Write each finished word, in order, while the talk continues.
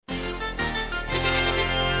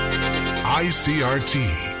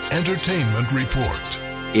ICRT Entertainment Report.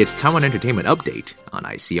 It's Taiwan Entertainment Update on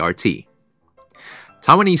ICRT.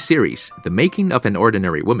 Taiwanese series The Making of an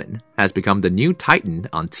Ordinary Woman has become the new titan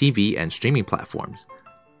on TV and streaming platforms.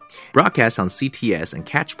 Broadcast on CTS and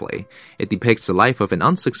Catchplay, it depicts the life of an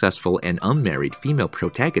unsuccessful and unmarried female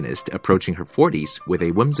protagonist approaching her 40s with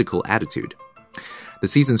a whimsical attitude. The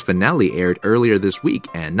season's finale aired earlier this week,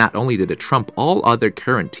 and not only did it trump all other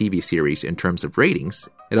current TV series in terms of ratings,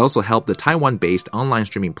 it also helped the Taiwan-based online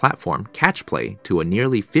streaming platform Catchplay to a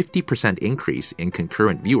nearly 50% increase in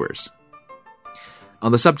concurrent viewers.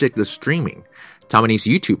 On the subject of streaming, Taiwanese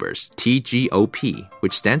YouTubers TGOP,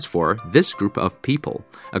 which stands for This Group of People,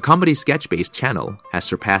 a comedy sketch-based channel, has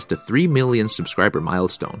surpassed the 3 million subscriber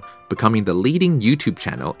milestone, becoming the leading YouTube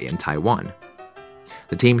channel in Taiwan.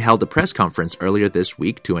 The team held a press conference earlier this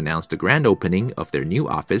week to announce the grand opening of their new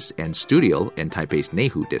office and studio in Taipei's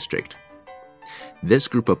Neihu district. This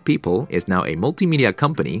Group of People is now a multimedia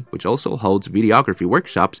company which also holds videography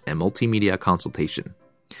workshops and multimedia consultation.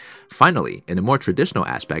 Finally, in a more traditional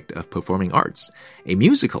aspect of performing arts, a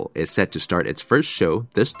musical is set to start its first show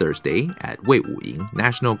this Thursday at Weiwuying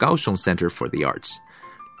National Kaohsiung Center for the Arts.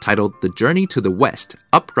 Titled The Journey to the West,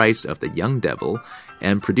 Uprise of the Young Devil,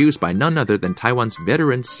 and produced by none other than Taiwan's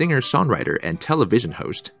veteran singer-songwriter and television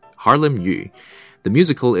host, Harlem Yu. The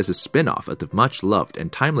musical is a spin-off of the much-loved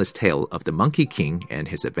and timeless tale of the Monkey King and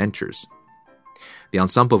his adventures. The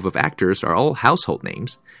ensemble of actors are all household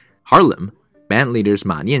names. Harlem, band leaders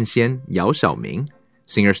Ma Nianxian, Yao Xiaoming,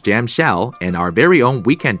 singers Jam Xiao, and our very own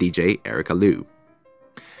weekend DJ, Erica Liu.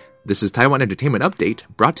 This is Taiwan Entertainment Update,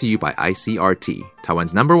 brought to you by ICRT,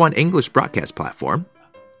 Taiwan's #1 English broadcast platform.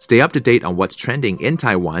 Stay up to date on what's trending in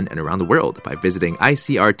Taiwan and around the world by visiting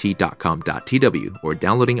icrt.com.tw or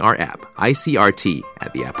downloading our app, ICRT,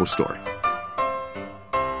 at the Apple Store.